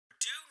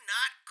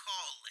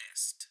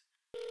next.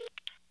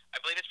 I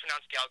believe it's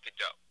pronounced Gal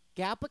Gadot.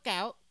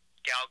 Galpagout.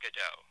 Gal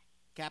Gadot.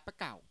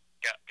 Gapagout.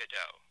 Gal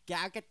Gadot.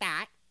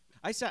 Gagadat.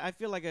 I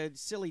feel like a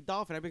silly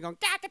dolphin. I've been going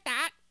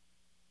gagadat.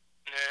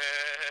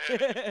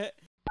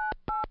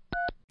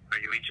 Are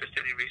you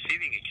interested in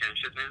receiving a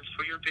cash advance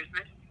for your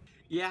business?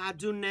 Yeah, I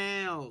do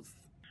nails.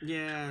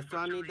 Yeah, so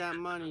I need that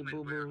money,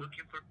 boo-boo.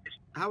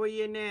 How are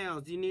your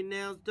nails? Do you need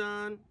nails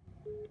done?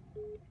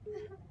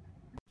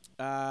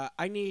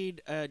 I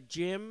need a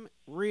gym,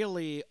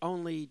 really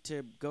only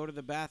to go to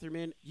the bathroom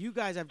in. You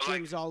guys have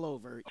gyms all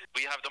over.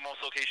 We have the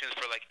most locations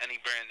for like any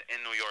brand in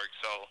New York,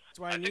 so That's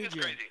why I think need it's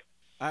you. crazy.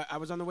 I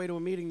was on the way to a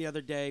meeting the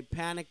other day,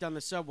 panicked on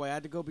the subway. I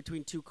had to go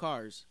between two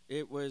cars.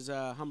 It was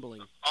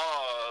humbling.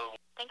 Oh.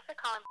 Thanks for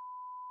calling.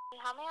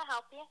 How may I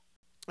help you?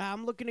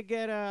 I'm looking to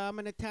get, I'm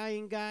an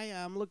Italian guy.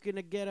 I'm looking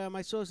to get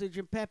my sausage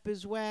and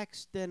peppers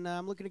waxed, and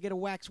I'm looking to get a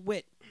wax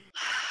wit.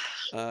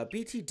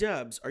 BT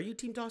Dubs, are you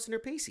Team Dawson or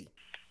Pacey?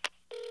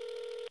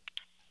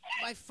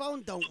 My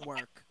phone don't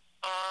work.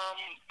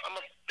 I'm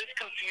a bit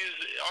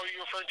confused. Are you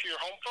referring to your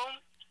home phone?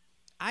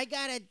 I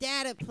got a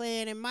data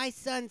plan, and my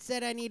son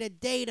said I need a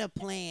data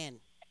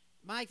plan.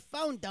 My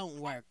phone don't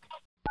work.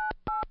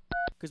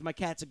 Because my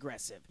cat's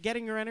aggressive.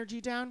 Getting your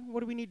energy down? What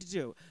do we need to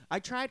do? I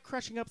tried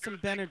crushing up some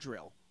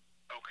Benadryl.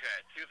 Okay,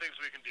 two things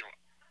we can do.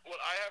 What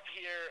I have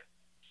here,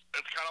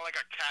 it's kind of like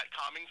a cat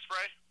calming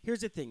spray.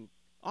 Here's the thing.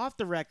 Off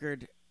the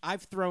record,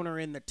 I've thrown her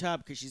in the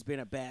tub because she's been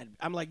a bad...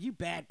 I'm like, you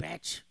bad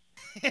bitch.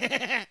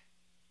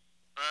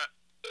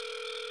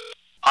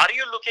 Are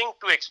you looking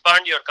to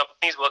expand your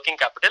company's working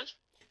capital?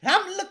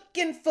 I'm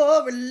looking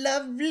for a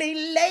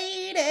lovely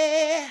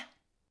lady.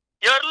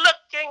 You're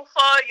looking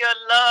for your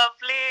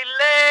lovely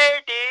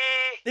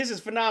lady. This is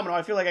phenomenal.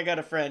 I feel like I got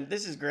a friend.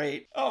 This is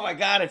great. Oh my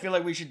God, I feel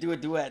like we should do a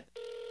duet.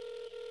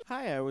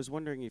 Hi, I was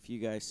wondering if you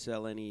guys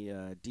sell any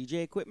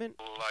DJ equipment?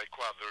 Like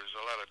what? There's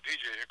a lot of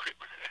DJ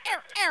equipment.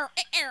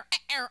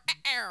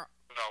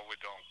 No, we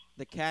don't.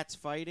 The cat's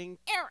fighting?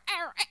 Have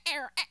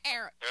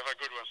a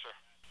good one, sir.